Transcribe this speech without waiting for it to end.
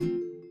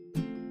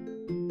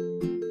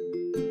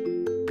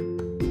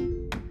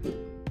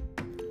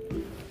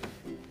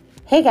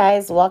Hey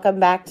guys, welcome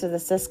back to the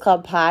Sis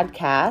Club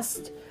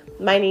podcast.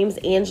 My name's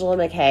Angela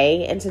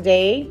McKay, and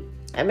today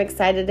I'm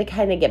excited to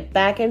kind of get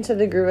back into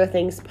the groove of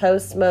things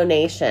post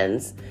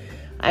Monations.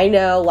 I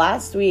know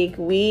last week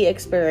we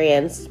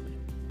experienced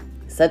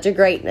such a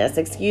greatness,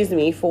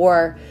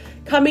 for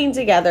coming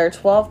together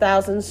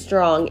 12,000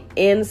 strong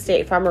in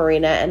State Farm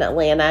Arena in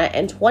Atlanta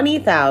and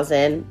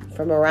 20,000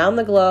 from around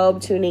the globe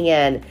tuning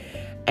in.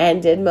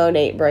 And did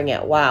MONAT bring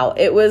it? Wow,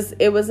 it was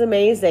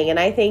amazing. And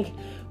I think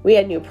we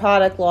had new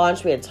product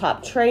launch, we had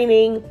top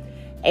training,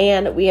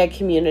 and we had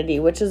community,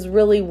 which is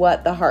really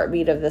what the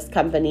heartbeat of this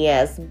company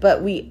is.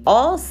 But we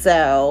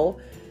also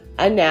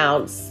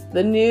announced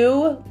the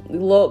new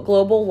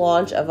global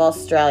launch of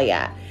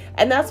Australia.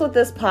 And that's what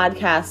this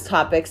podcast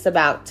topic's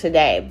about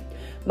today.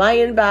 My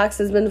inbox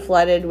has been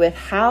flooded with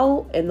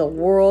how in the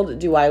world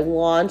do I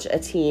launch a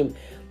team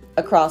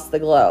across the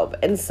globe?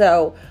 And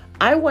so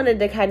I wanted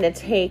to kind of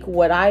take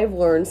what I've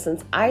learned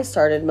since I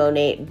started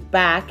MONAT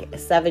back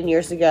 7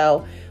 years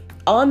ago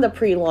on the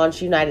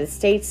pre-launch United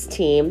States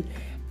team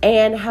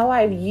and how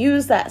I've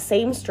used that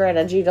same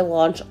strategy to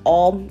launch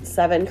all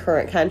 7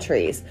 current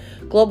countries.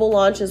 Global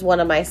launch is one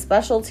of my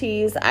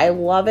specialties. I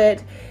love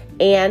it.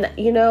 And,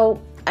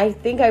 I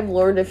think I've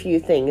learned a few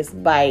things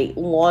by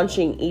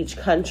launching each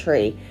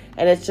country,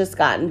 and it's just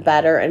gotten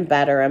better and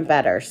better and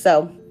better.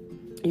 So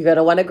you're going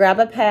to want to grab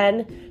a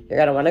pen. You're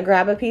going to want to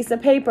grab a piece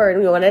of paper,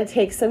 and we want to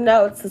take some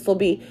notes. This will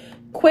be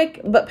quick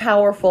but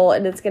powerful,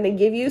 and it's going to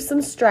give you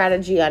some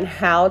strategy on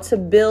how to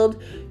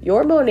build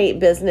your MONAT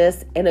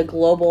business in a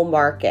global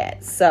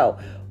market. So,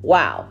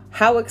 wow,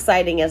 how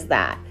exciting is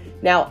that?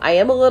 Now, I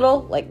am a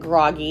little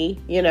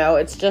groggy,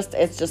 it's just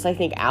I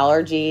think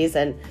allergies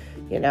and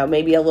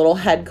maybe a little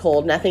head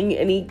cold,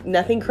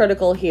 nothing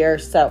critical here.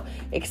 So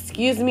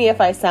excuse me if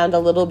I sound a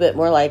little bit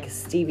more like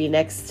Stevie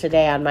Nicks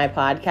today on my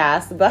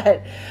podcast,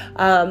 but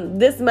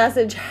this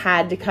message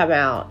had to come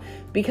out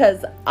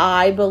because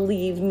I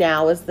believe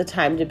now is the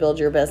time to build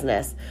your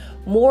business.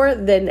 More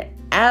than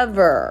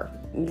ever,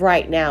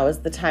 right now is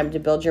the time to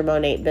build your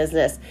MONAT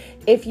business.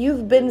 If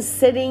you've been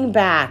sitting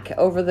back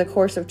over the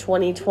course of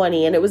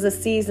 2020 and it was a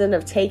season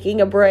of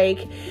taking a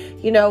break,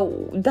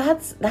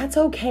 that's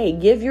okay.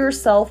 Give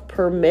yourself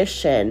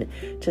permission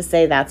to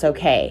say that's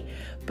okay.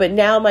 But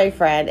now, my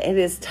friend, it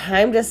is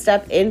time to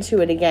step into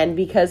it again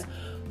because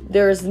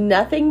there's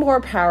nothing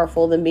more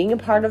powerful than being a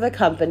part of a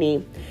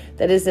company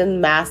that is in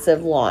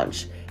massive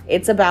launch.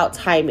 It's about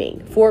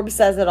timing. Forbes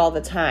says it all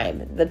the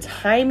time. The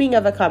timing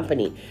of a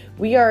company.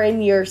 We are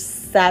in year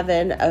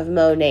 7 of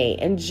MONAT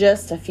in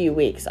just a few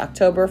weeks.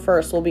 October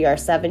 1st will be our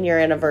 7-year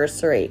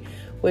anniversary,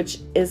 which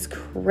is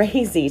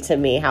crazy to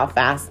me how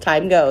fast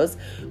time goes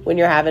when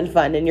you're having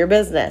fun in your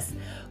business.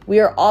 We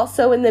are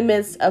also in the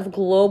midst of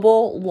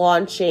global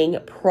launching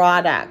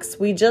products.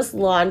 We just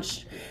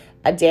launched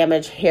a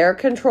damaged hair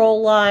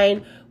control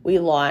line. We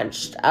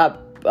launched a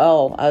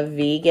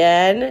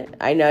vegan,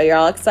 I know you're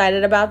all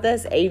excited about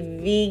this, a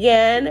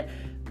vegan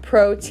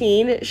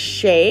protein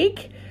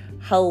shake.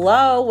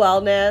 Hello,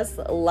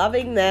 wellness,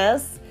 loving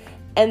this.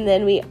 And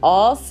then we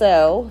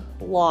also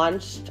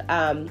launched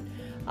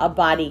a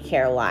body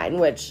care line,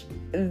 which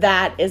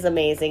that is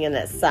amazing in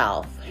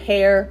itself.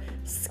 Hair,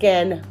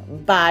 skin,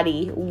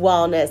 body,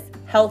 wellness,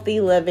 healthy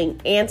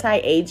living,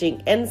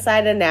 anti-aging,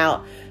 inside and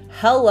out.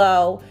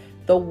 Hello,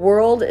 the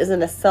world is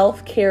in a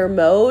self-care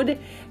mode.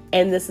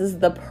 And this is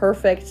the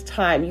perfect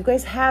time. You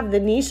guys have the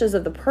niches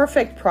of the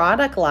perfect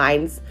product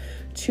lines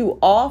to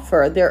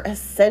offer. They're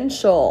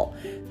essential.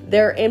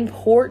 They're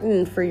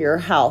important for your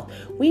health.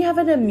 We have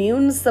an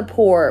immune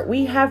support.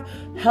 We have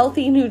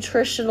healthy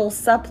nutritional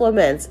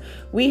supplements.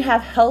 We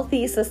have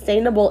healthy,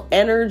 sustainable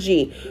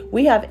energy.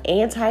 We have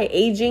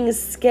anti-aging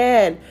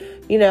skin,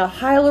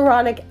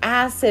 hyaluronic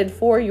acid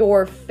for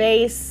your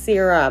face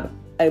serum.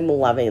 I'm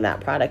loving that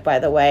product, by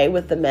the way,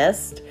 with the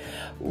mist.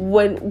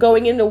 When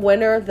going into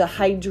winter, the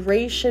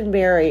hydration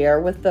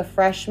barrier with the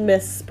fresh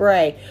mist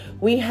spray.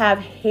 We have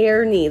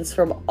hair needs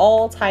from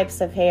all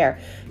types of hair.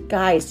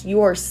 Guys,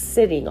 you are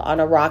sitting on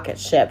a rocket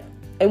ship,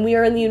 and we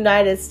are in the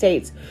United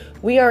States.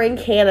 We are in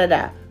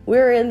Canada.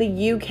 We're in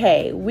the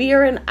UK. We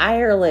are in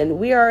Ireland.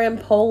 We are in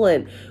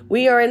Poland.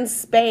 We are in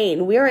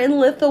Spain. We are in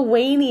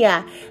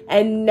Lithuania.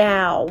 And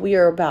now we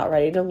are about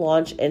ready to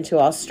launch into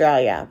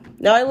Australia.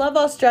 Now, I love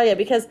Australia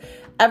because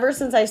ever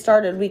since I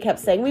started, we kept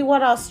saying we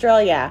want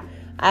Australia.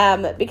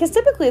 Because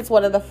typically it's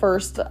one of the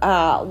first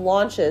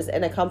launches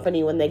in a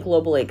company when they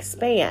globally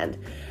expand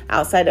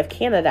outside of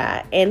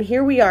Canada. And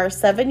here we are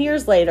 7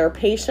 years later,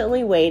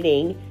 patiently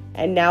waiting,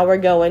 and now we're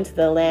going to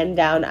the land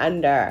down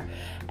under.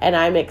 And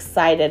I'm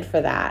excited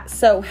for that.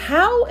 So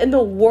how in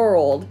the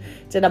world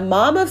did a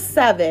mom of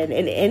 7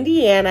 in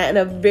Indiana in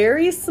a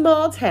very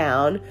small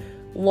town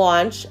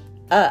launch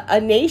a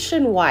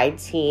nationwide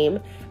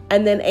team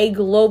and then a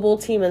global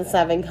team in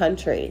 7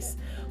 countries?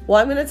 Well,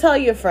 I'm going to tell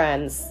you,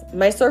 friends,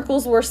 my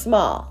circles were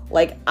small.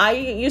 Like, I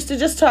used to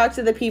just talk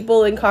to the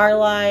people in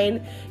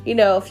Carline,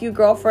 a few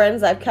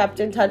girlfriends I've kept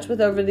in touch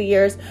with over the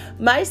years.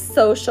 My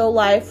social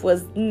life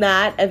was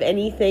not of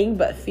anything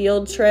but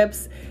field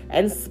trips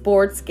and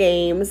sports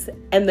games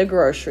and the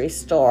grocery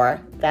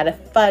store. That a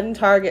fun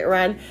Target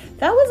run.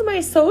 That was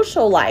my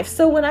social life.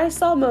 So when I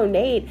saw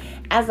MONAT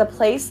as a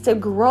place to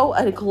grow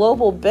a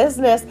global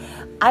business,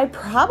 I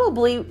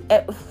probably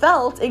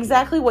felt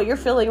exactly what you're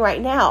feeling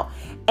right now.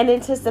 An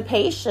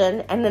anticipation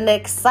and an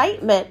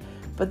excitement,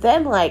 but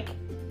then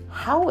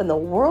how in the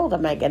world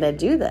am I going to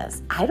do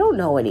this? I don't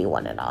know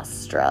anyone in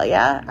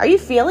Australia. Are you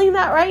feeling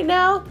that right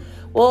now?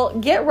 Well,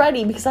 get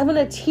ready, because I'm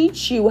going to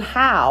teach you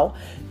how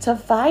to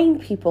find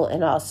people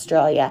in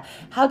Australia,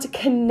 how to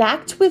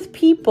connect with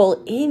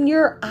people in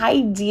your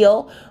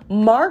ideal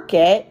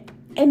market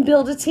and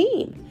build a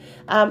team.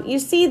 You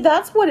see,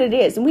 that's what it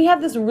is. And we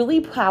have this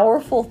really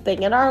powerful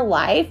thing in our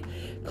life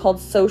called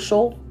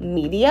social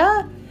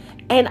media.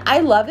 And I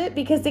love it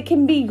because it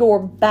can be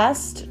your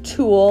best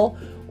tool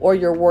or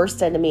your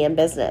worst enemy in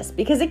business,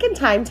 because it can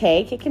time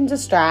take, it can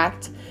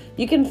distract,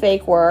 you can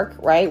fake work,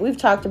 right? We've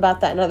talked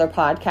about that in other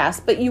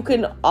podcasts, but you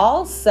can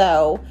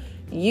also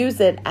use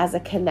it as a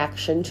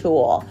connection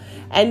tool.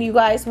 And you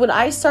guys, when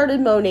I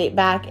started MONAT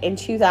back in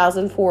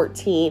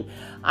 2014,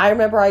 I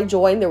remember I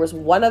joined, there was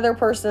one other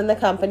person in the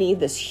company,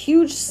 this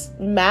huge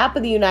map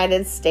of the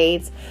United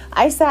States.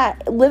 I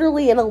sat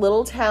literally in a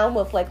little town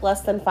with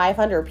less than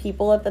 500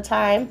 people at the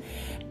time.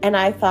 And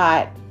I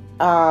thought,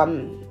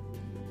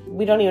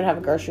 we don't even have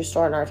a grocery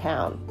store in our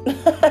town.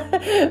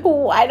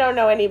 I don't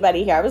know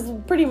anybody here. I was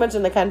pretty much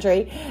in the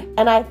country.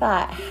 And I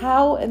thought,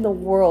 how in the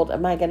world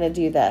am I going to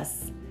do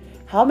this?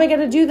 How am I going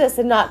to do this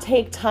and not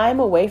take time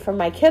away from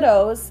my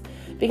kiddos?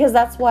 Because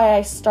that's why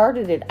I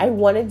started it. I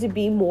wanted to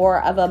be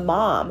more of a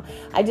mom.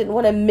 I didn't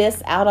want to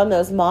miss out on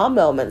those mom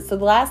moments. So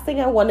the last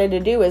thing I wanted to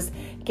do is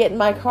get in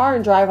my car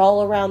and drive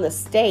all around the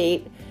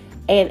state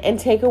and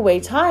take away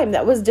time.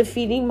 That was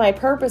defeating my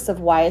purpose of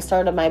why I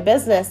started my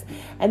business.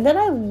 And then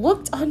I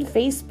looked on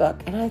Facebook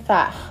and I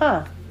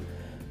thought,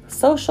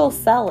 social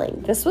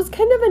selling. This was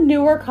kind of a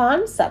newer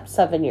concept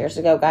 7 years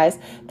ago, guys.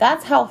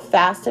 That's how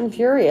fast and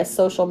furious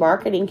social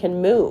marketing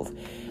can move.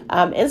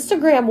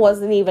 Instagram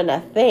wasn't even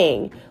a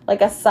thing.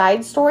 Like a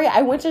side story,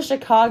 I went to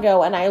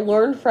Chicago and I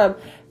learned from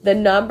the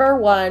number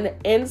one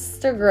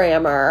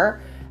Instagrammer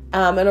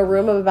in a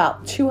room of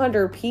about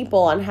 200 people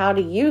on how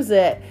to use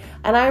it.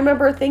 And I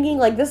remember thinking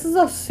this is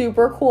a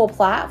super cool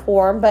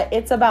platform, but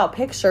it's about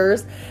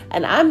pictures.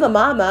 And I'm the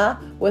mama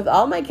with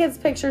all my kids'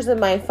 pictures in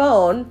my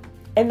phone.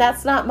 And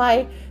that's not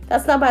my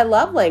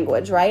love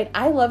language, right?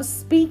 I love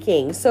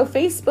speaking. So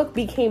Facebook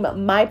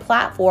became my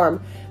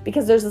platform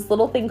because there's this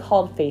little thing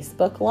called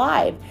Facebook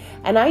Live.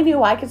 And I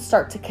knew I could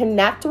start to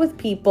connect with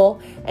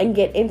people and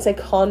get into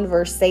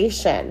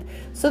conversation.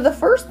 So the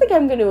first thing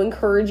I'm going to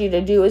encourage you to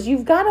do is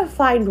you've got to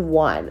find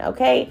one,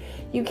 okay?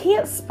 You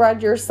can't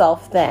spread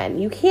yourself thin.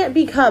 You can't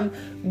become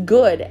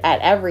good at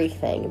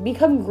everything.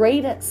 Become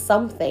great at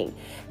something.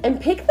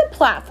 And pick the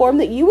platform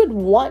that you would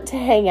want to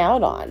hang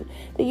out on,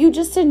 that you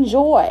just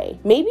enjoy.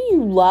 Maybe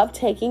you love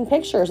taking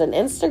pictures, and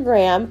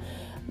Instagram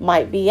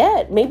might be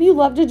it. Maybe you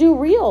love to do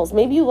reels.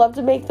 Maybe you love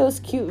to make those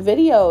cute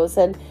videos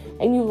and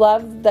you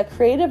love the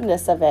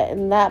creativeness of it.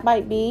 And that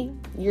might be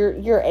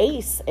your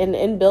ace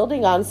in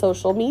building on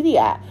social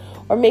media.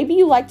 Or maybe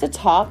you like to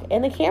talk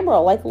in a camera,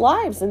 like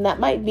lives, and that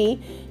might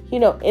be,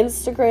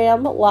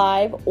 Instagram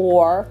Live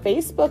or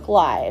Facebook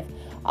Live.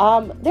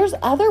 There's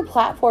other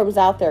platforms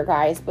out there,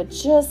 guys, but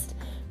just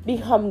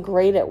become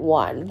great at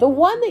one. The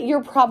one that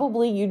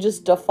you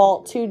just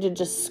default to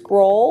just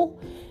scroll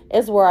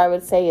is where I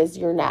would say is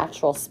your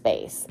natural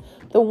space.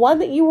 The one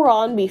that you were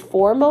on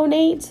before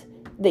MONAT,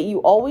 that you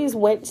always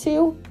went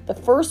to, the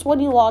first one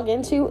you log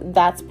into,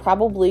 that's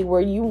probably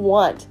where you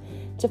want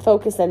to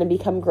focus in and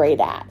become great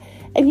at.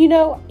 And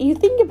you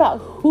think about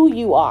who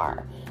you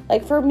are.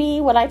 Like for me,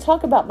 when I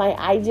talk about my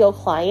ideal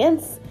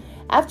clients,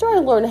 after I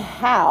learn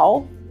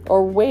how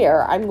or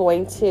where I'm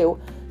going to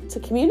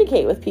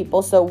communicate with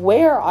people. So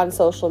where on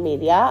social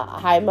media,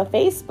 I'm a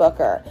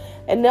Facebooker.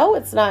 And no,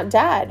 it's not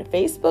dead.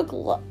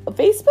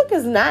 Facebook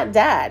is not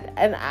dead.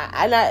 And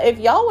if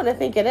y'all want to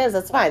think it is,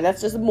 that's fine.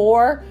 That's just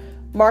more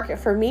market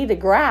for me to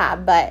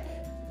grab. But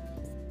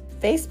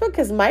Facebook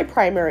is my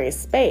primary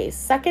space.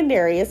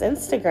 Secondary is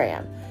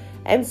Instagram.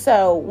 And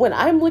so when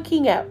I'm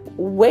looking at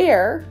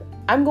where,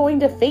 I'm going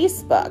to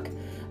Facebook.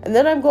 And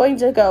then I'm going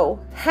to go,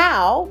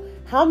 how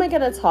am I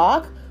going to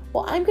talk?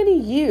 Well, I'm going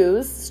to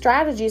use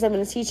strategies I'm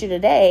going to teach you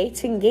today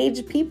to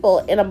engage people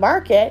in a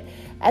market.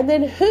 And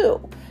then who?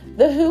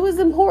 The who is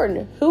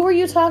important. Who are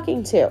you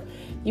talking to?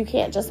 You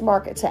can't just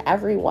market to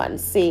everyone.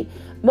 See,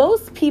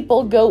 most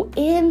people go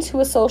into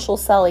a social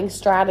selling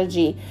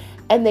strategy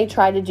and they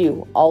try to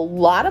do a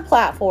lot of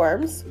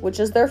platforms, which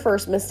is their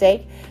first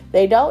mistake.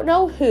 They don't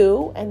know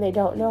who and they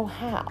don't know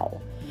how.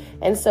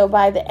 And so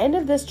by the end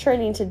of this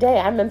training today,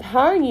 I'm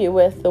empowering you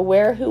with the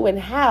where, who, and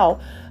how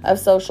of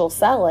social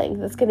selling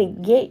that's going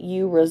to get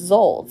you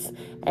results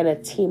and a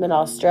team in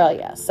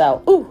Australia.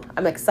 So,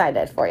 I'm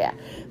excited for you.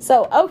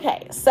 So,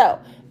 okay, so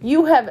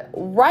you have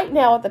right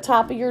now at the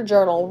top of your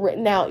journal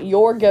written out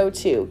your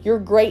go-to, your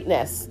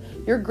greatness,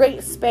 your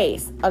great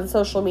space on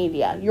social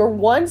media, your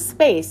one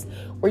space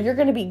where you're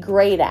going to be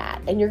great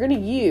at and you're going to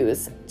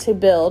use to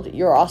build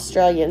your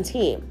Australian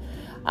team.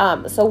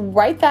 So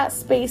write that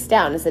space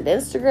down. Is it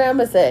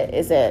Instagram? Is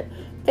it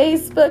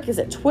Facebook? Is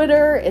it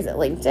Twitter? Is it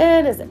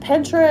LinkedIn? Is it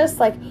Pinterest?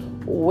 Like,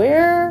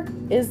 where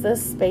is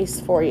this space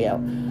for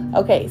you?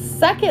 Okay.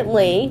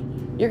 Secondly,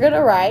 you're going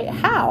to write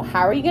how.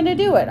 How are you going to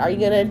do it? Are you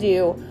going to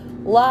do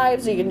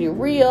lives? Are you going to do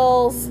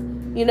reels?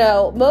 You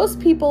know, most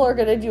people are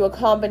going to do a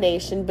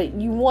combination, but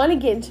you want to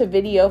get into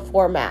video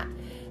format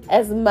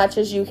as much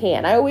as you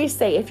can. I always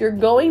say, if you're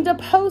going to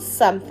post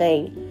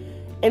something,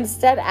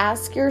 instead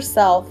ask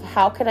yourself,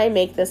 how can I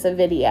make this a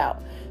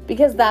video?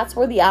 Because that's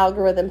where the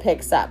algorithm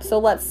picks up. So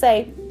let's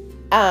say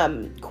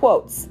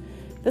quotes.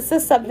 This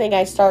is something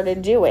I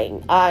started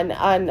doing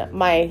on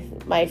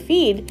my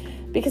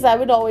feed because I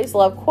would always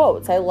love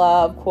quotes. I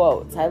love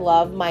quotes. I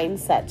love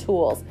mindset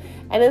tools.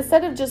 And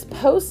instead of just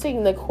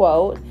posting the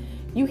quote,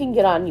 you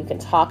can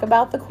talk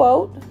about the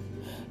quote.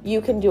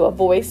 You can do a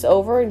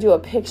voiceover and do a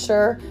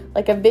picture,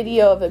 like a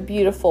video of a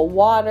beautiful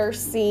water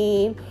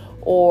scene,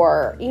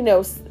 or, you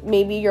know,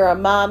 maybe you're a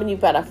mom and you've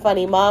got a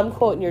funny mom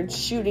quote and you're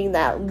shooting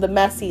the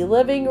messy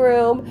living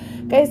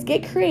room. Guys,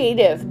 get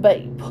creative,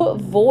 but put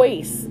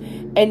voice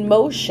and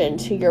motion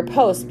to your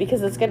post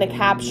because it's going to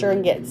capture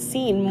and get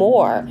seen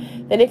more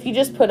than if you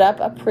just put up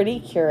a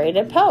pretty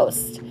curated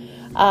post.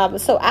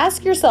 So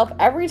ask yourself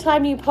every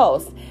time you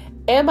post,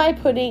 am I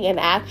putting an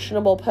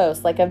actionable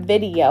post, like a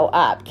video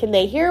up? Can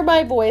they hear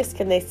my voice?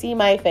 Can they see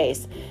my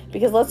face?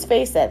 Because let's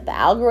face it, the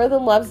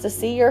algorithm loves to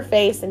see your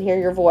face and hear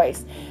your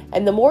voice.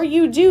 And the more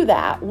you do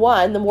that,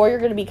 one, the more you're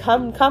going to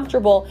become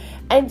comfortable.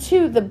 And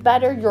two, the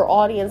better your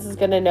audience is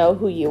going to know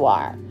who you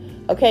are.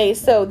 Okay,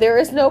 so there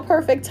is no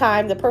perfect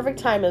time. The perfect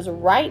time is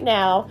right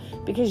now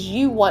because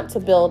you want to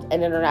build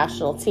an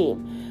international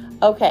team.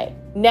 Okay,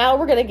 now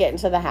we're going to get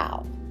into the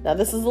how. Now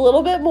this is a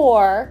little bit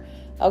more,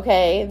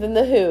 okay, than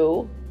the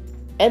who.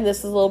 And this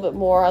is a little bit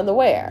more on the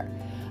where.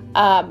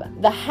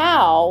 The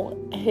how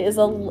is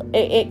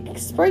it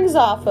springs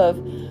off of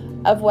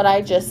what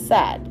I just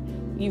said.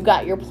 You've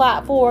got your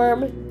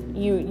platform,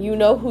 you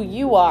know who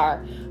you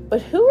are,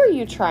 but who are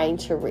you trying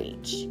to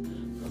reach?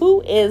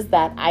 Who is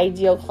that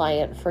ideal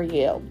client for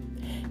you?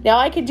 Now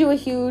I could do a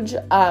huge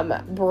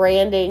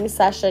branding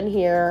session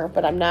here,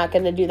 but I'm not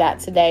going to do that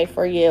today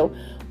for you.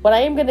 What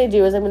I am going to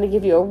do is I'm going to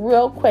give you a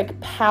real quick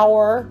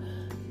power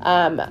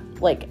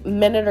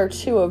minute or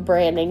two of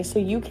branding so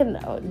you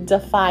can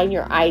define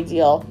your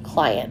ideal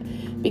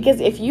client. Because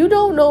if you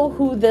don't know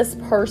who this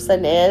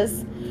person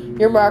is,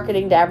 you're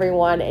marketing to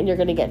everyone and you're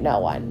going to get no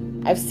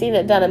one. I've seen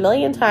it done a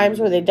million times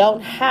where they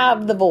don't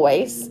have the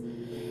voice.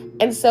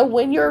 And so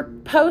when you're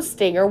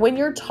posting or when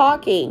you're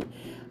talking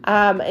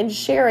and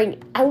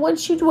sharing, I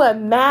want you to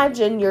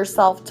imagine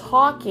yourself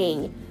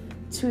talking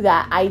to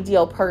that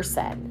ideal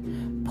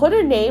person. Put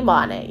a name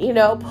on it,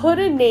 put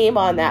a name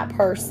on that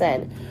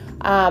person.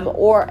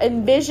 Or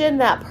envision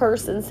that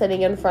person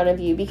sitting in front of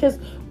you, because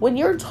when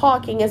you're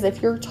talking as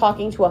if you're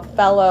talking to a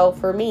fellow,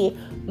 for me,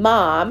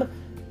 mom,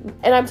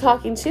 and I'm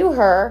talking to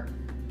her,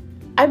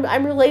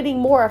 I'm relating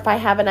more if I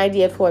have an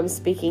idea of who I'm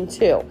speaking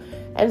to.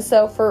 And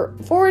so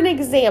for an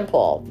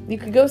example, you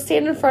could go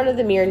stand in front of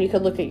the mirror and you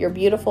could look at your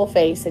beautiful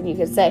face and you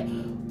could say,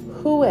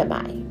 who am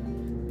I?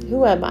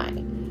 Who am I?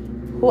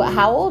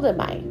 How old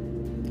am I?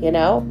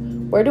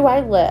 Where do I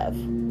live?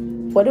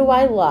 What do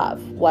I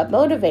love? What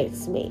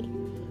motivates me?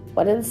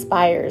 What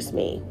inspires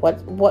me?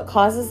 What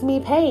causes me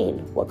pain?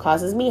 What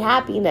causes me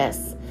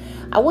happiness?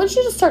 I want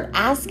you to start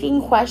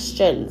asking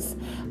questions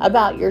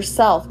about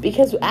yourself,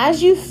 because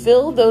as you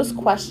fill those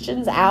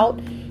questions out,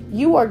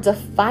 you are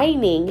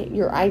defining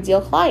your ideal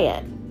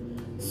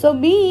client. So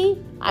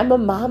me, I'm a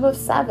mom of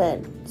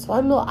 7. So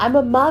I'm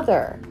a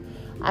mother.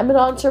 I'm an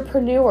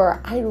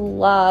entrepreneur. I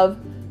love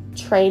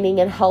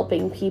training and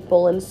helping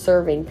people and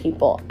serving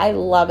people. I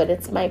love it.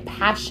 It's my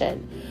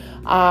passion.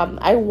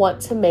 I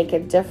want to make a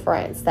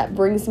difference that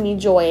brings me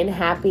joy and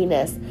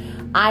happiness.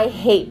 I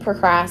hate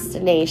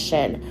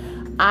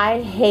procrastination.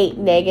 I hate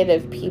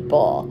negative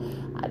people.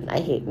 I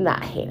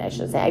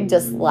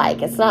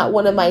dislike. It's not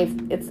one of my,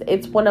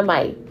 it's one of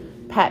my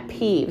pet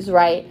peeves,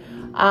 right?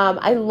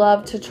 I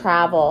love to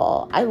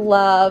travel. I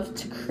love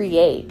to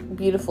create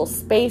beautiful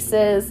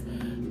spaces,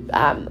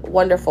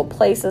 wonderful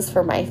places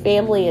for my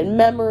family and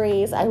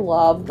memories. I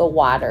love the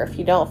water. If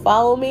you don't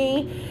follow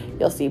me,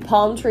 you'll see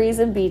palm trees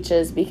and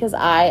beaches, because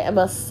I am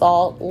a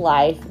salt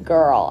life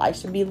girl. I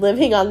should be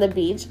living on the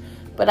beach,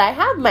 but I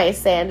have my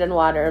sand and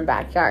water and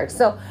backyard.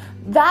 So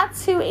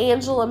that's who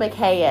Angela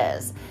McKay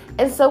is.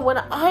 And so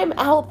when I'm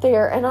out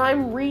there and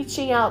I'm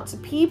reaching out to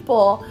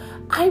people,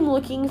 I'm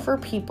looking for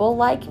people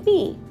like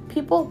me,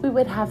 people we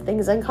would have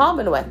things in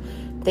common with,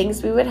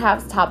 things we would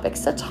have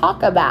topics to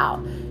talk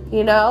about,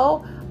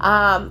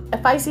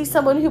 If I see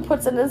someone who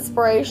puts an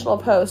inspirational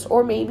post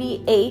or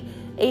maybe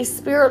a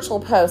spiritual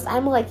post,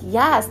 I'm like,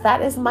 yes,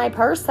 that is my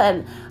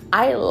person.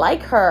 I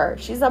like her.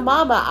 She's a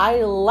mama.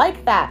 I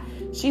like that.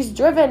 She's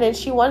driven and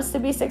she wants to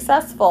be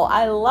successful.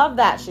 I love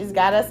that. She's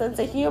got a sense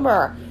of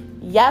humor.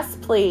 Yes,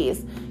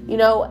 please.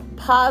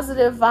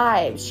 Positive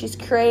vibes. She's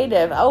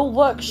creative. Oh,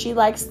 look, she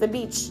likes the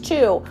beach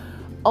too.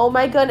 Oh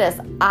my goodness,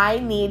 I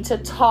need to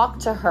talk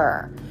to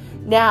her.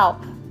 Now,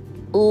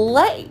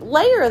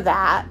 layer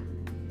that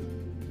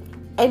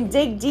and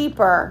dig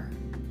deeper,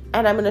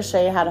 and I'm going to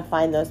show you how to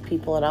find those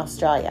people in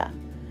Australia.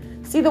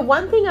 See, the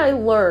one thing I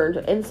learned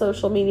in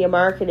social media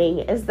marketing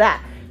is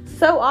that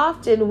so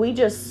often we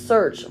just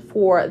search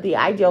for the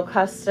ideal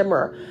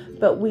customer,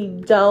 but we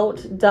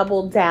don't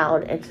double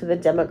down into the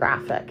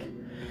demographic.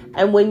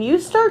 And when you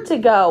start to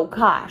go,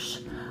 gosh,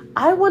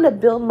 I want to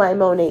build my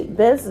MONAT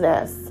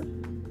business,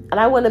 and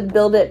I want to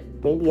build it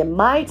maybe in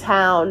my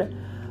town,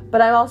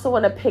 but I also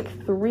want to pick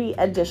 3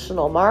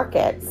 additional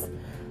markets,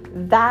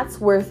 that's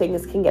where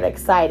things can get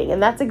exciting.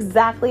 And that's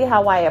exactly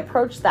how I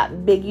approached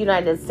that big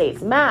United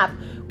States map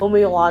when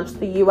we launched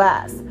the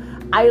US.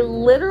 I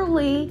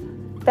literally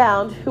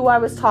found who I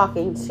was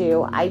talking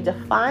to. I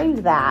defined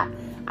that.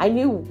 I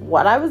knew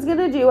what I was going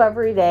to do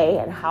every day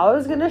and how I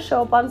was going to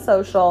show up on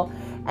social.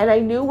 And I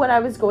knew what I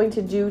was going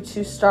to do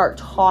to start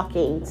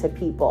talking to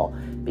people,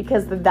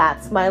 because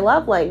that's my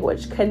love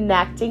language,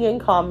 connecting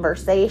and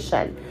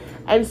conversation.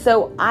 And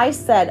so I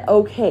said,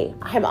 okay,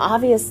 I'm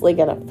obviously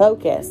going to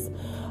focus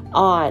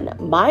on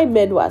my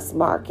Midwest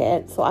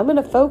market. So I'm going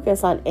to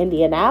focus on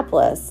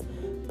Indianapolis,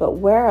 but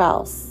where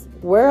else?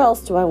 Where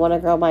else do I want to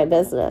grow my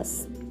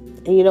business?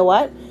 And you know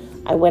what?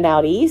 I went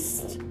out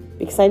east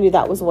because I knew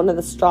that was one of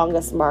the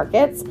strongest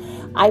markets.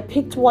 I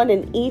picked one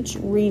in each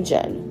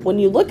region. When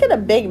you look at a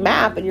big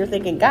map and you're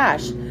thinking,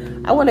 gosh,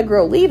 I want to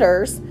grow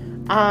leaders,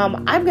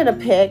 I'm going to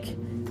pick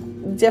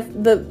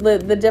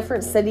the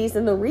different cities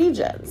and the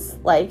regions.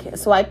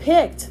 So I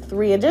picked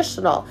 3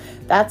 additional.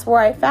 That's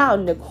where I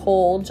found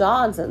Nicole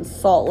Johns in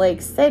Salt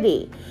Lake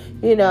City,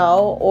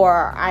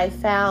 or I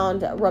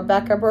found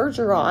Rebecca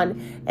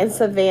Bergeron in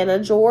Savannah,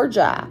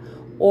 Georgia,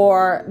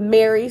 or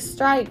Mary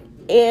Strike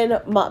in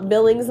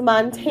Billings,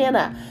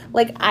 Montana.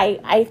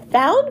 I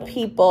found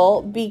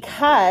people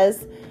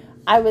because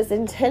I was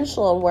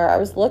intentional in where I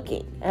was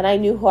looking, and I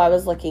knew who I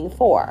was looking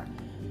for.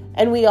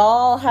 And we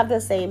all have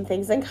the same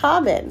things in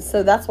common.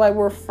 So that's why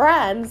we're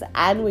friends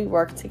and we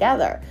work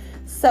together.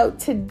 So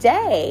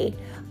today,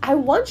 I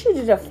want you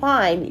to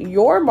define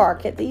your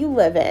market that you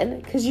live in,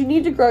 because you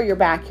need to grow your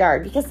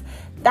backyard, because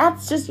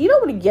that's just, you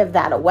don't want to give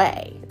that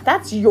away.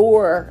 That's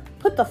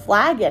put the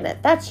flag in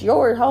it. That's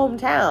your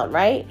hometown,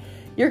 right?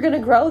 You're going to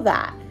grow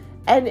that.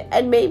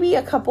 And maybe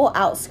a couple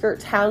outskirt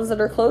towns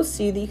that are close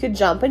to you that you could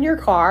jump in your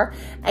car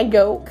and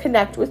go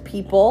connect with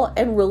people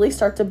and really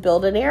start to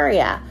build an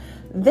area.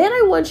 Then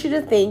I want you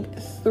to think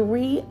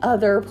 3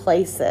 other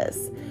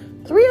places.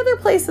 3 other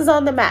places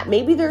on the map.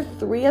 Maybe there are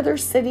 3 other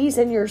cities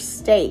in your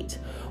state.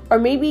 Or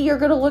maybe you're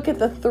going to look at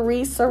the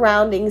 3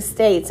 surrounding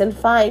states and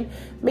find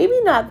maybe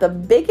not the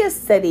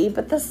biggest city,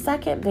 but the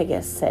 2nd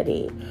biggest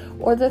city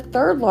or the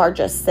 3rd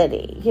largest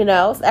city.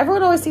 So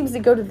everyone always seems to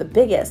go to the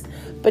biggest,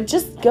 but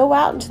just go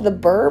out into the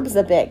burbs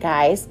a bit,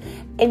 guys,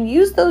 and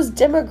use those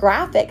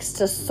demographics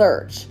to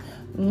search.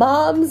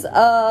 Moms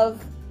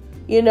of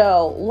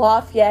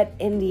Lafayette,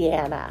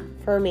 Indiana,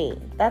 for me.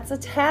 That's a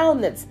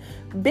town that's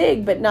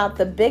big, but not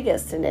the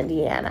biggest in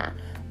Indiana.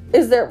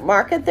 Is there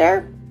market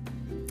there?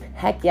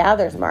 Heck yeah,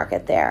 there's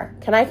market there.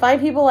 Can I find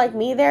people like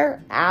me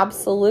there?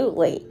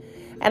 Absolutely.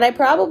 And I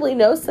probably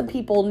know some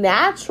people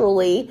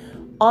naturally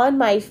on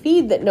my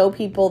feed that know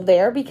people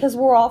there because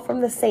we're all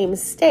from the same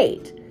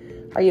state.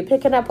 Are you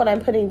picking up what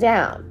I'm putting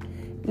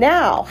down?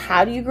 Now,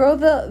 how do you grow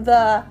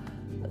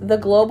the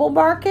global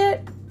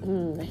market?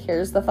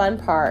 Here's the fun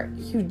part.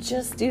 You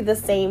just do the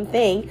same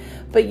thing,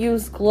 but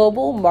use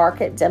global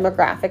market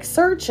demographic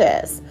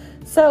searches.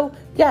 So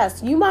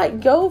yes, you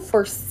might go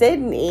for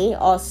Sydney,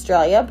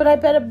 Australia, but I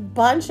bet a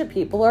bunch of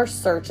people are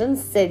searching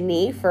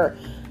Sydney for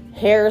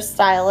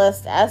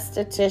hairstylists,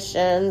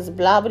 estheticians,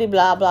 blah, blah,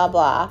 blah, blah,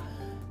 blah.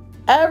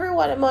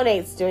 Everyone at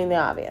MONAT's doing the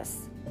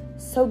obvious.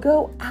 So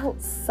go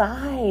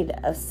outside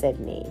of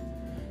Sydney.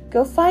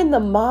 Go find the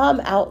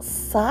mom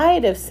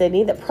outside of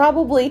Sydney that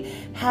probably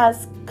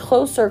has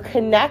closer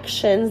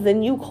connections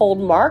than you cold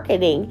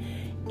marketing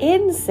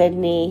in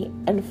Sydney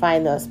and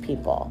find those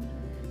people.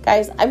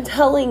 Guys, I'm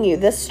telling you,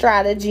 this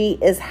strategy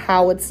is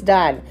how it's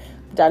done.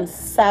 I've done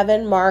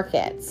 7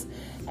 markets.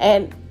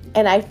 And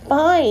I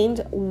find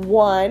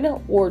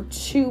 1 or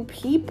 2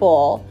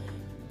 people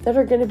that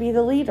are going to be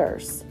the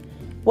leaders.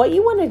 What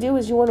you want to do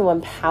is you want to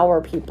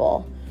empower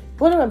people. You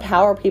want to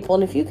empower people.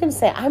 And if you can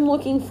say, I'm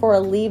looking for a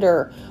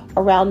leader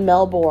around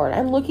Melbourne.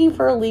 I'm looking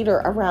for a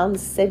leader around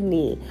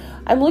Sydney.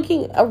 I'm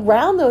looking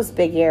around those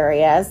big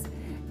areas.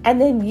 And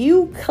then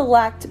you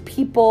collect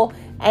people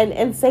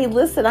and say,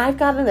 listen, I've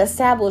got an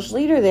established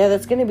leader there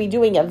that's going to be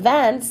doing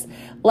events.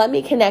 Let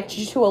me connect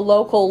you to a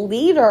local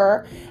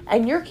leader.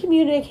 And you're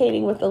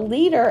communicating with the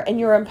leader and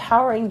you're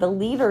empowering the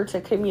leader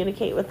to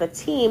communicate with the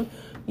team.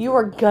 you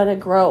are going to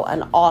grow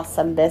an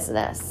awesome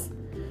business.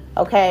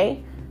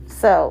 Okay?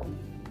 So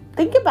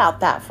think about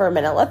that for a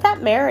minute. Let that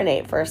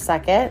marinate for a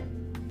second.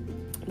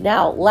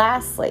 Now,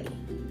 lastly,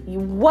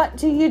 what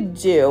do you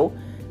do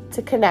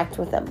to connect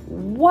with them?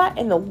 What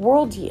in the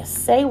world do you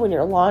say when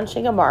you're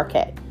launching a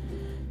market?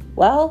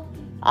 Well,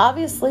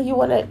 obviously you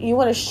want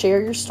to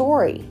share your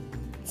story.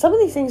 Some of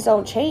these things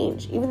don't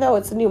change, even though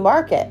it's a new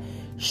market.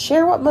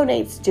 Share what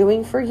MONAT's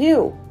doing for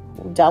you.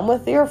 Done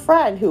with your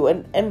friend who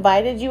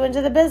invited you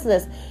into the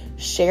business.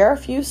 Share a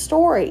few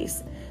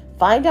stories.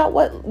 Find out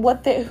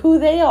who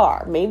they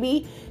are.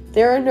 Maybe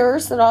they're a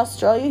nurse in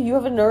Australia. You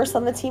have a nurse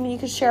on the team and you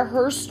can share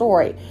her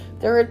story.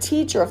 They're a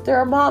teacher. If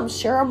they're a mom,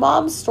 share a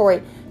mom's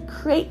story.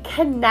 Create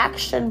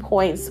connection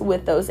points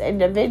with those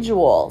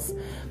individuals.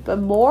 But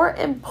more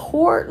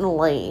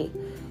importantly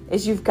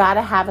is you've got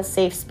to have a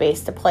safe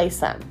space to place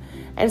them.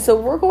 And so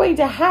we're going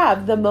to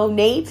have the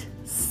MONAT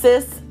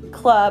Sis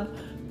Club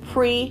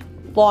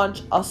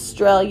pre-launch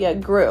Australia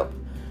group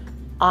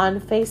on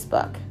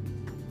Facebook.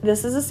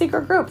 This is a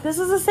secret group. This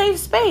is a safe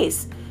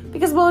space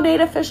because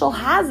MONAT Official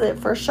has it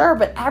for sure,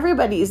 but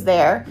everybody's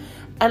there.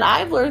 And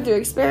I've learned through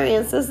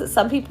experiences that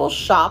some people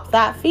shop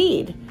that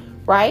feed,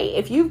 right?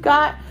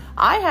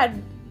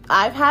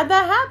 I've had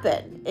that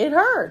happen. It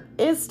hurt.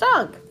 It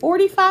stunk.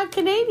 45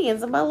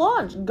 Canadians in my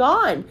launch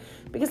gone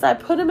because I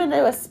put them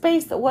into a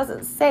space that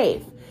wasn't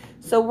safe.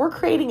 So we're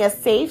creating a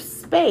safe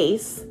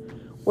space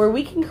where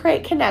we can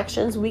create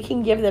connections. We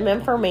can give them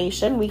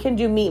information. We can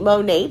do Meet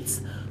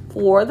MONATs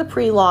for the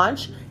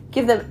pre-launch,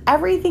 give them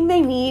everything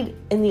they need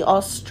in the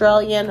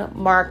Australian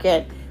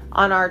market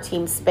on our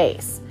team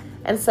space.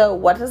 And so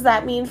what does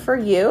that mean for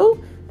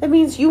you? That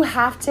means you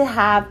have to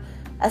have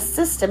a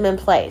system in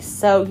place.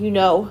 So you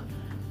know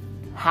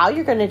how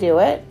you're going to do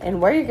it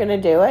and where you're going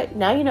to do it.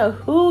 Now you know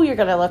who you're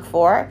going to look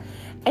for.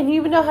 And you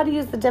even know how to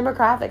use the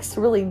demographics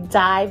to really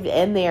dive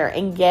in there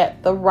and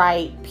get the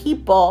right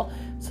people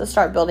to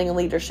start building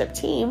leadership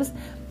teams.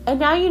 And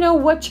now you know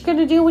what you're going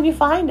to do when you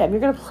find them.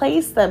 You're going to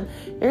place them.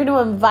 You're going to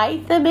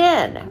invite them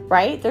in,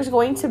 right? There's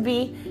going to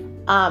be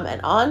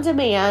an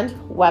on-demand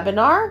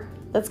webinar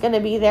that's going to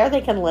be there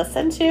they can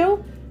listen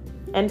to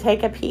and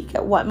take a peek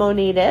at what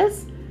MONAT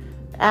is.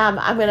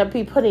 I'm going to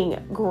be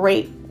putting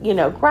great,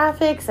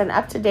 graphics and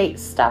up-to-date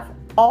stuff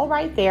all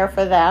right there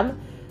for them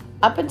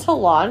up until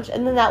launch.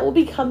 And then that will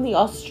become the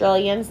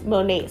Australian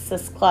MONAT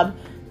Sis Club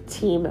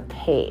team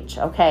page,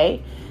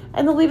 okay?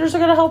 And the leaders are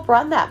going to help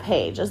run that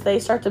page as they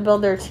start to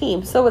build their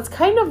team. So it's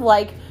kind of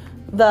like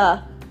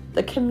the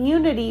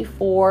community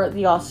for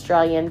the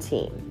Australian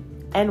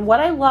team. And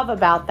what I love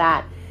about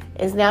that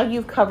is now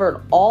you've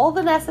covered all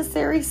the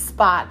necessary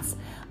spots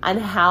on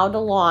how to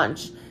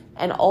launch.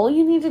 And all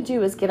you need to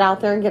do is get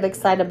out there and get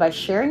excited by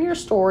sharing your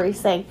story,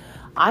 saying,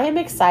 I am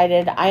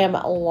excited. I am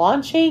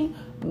launching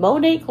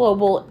MONAT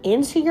Global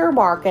into your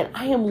market.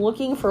 I am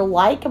looking for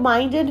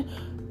like-minded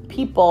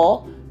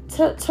people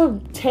to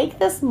take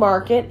this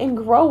market and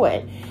grow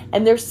it.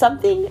 And there's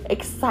something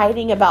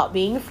exciting about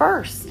being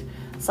first,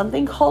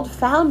 something called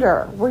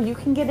founder, where you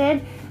can get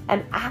in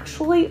and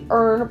actually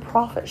earn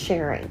profit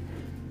sharing.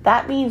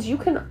 That means you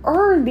can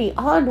earn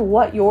beyond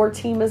what your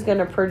team is going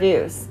to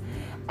produce.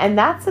 And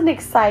that's an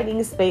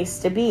exciting space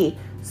to be.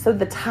 So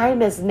the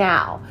time is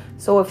now.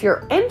 So if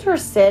you're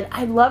interested,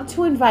 I'd love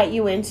to invite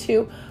you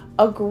into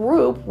a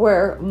group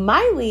where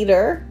my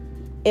leader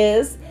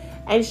is,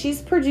 and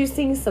she's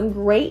producing some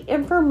great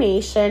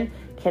information,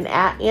 can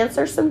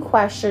answer some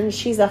questions.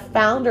 She's a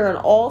founder in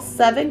all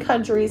 7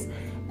 countries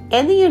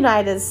in the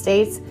United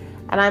States,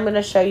 and I'm going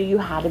to show you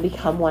how to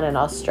become one in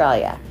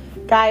Australia.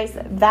 Guys,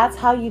 that's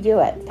how you do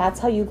it. That's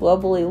how you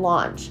globally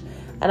launch.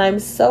 And I'm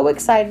so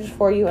excited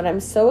for you, and I'm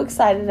so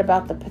excited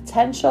about the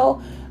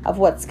potential of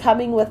what's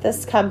coming with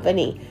this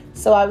company.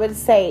 So I would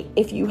say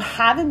if you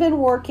haven't been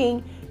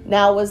working,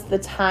 now is the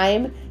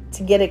time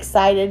to get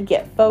excited,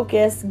 get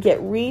focused,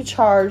 get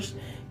recharged,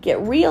 get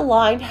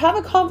realigned, have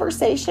a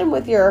conversation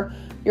with your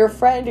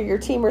friend or your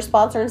team or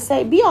sponsor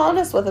and be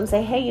honest with them.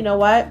 Say, hey, you know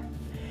what?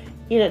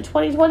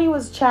 2020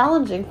 was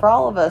challenging for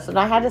all of us, and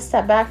I had to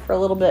step back for a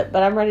little bit,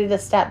 but I'm ready to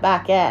step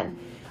back in.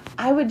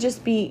 I would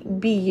just be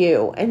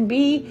you and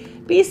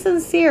be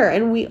sincere.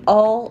 And we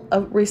all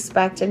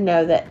respect and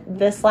know that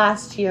this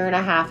last year and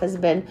a half has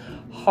been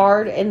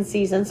hard in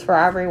seasons for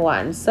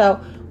everyone. So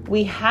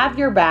we have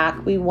your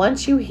back. We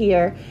want you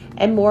here.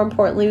 And more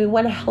importantly, we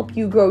want to help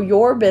you grow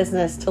your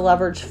business to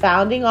leverage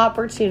founding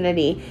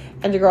opportunity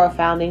and to grow a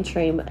founding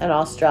dream in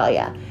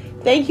Australia.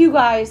 Thank you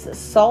guys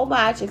so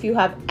much. If you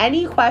have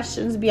any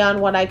questions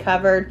beyond what I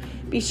covered,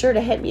 be sure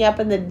to hit me up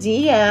in the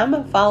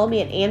DM. Follow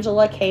me at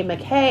Angela K.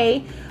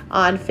 McKay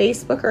on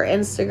Facebook or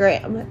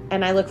Instagram.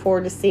 And I look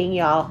forward to seeing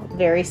y'all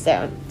very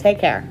soon. Take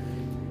care.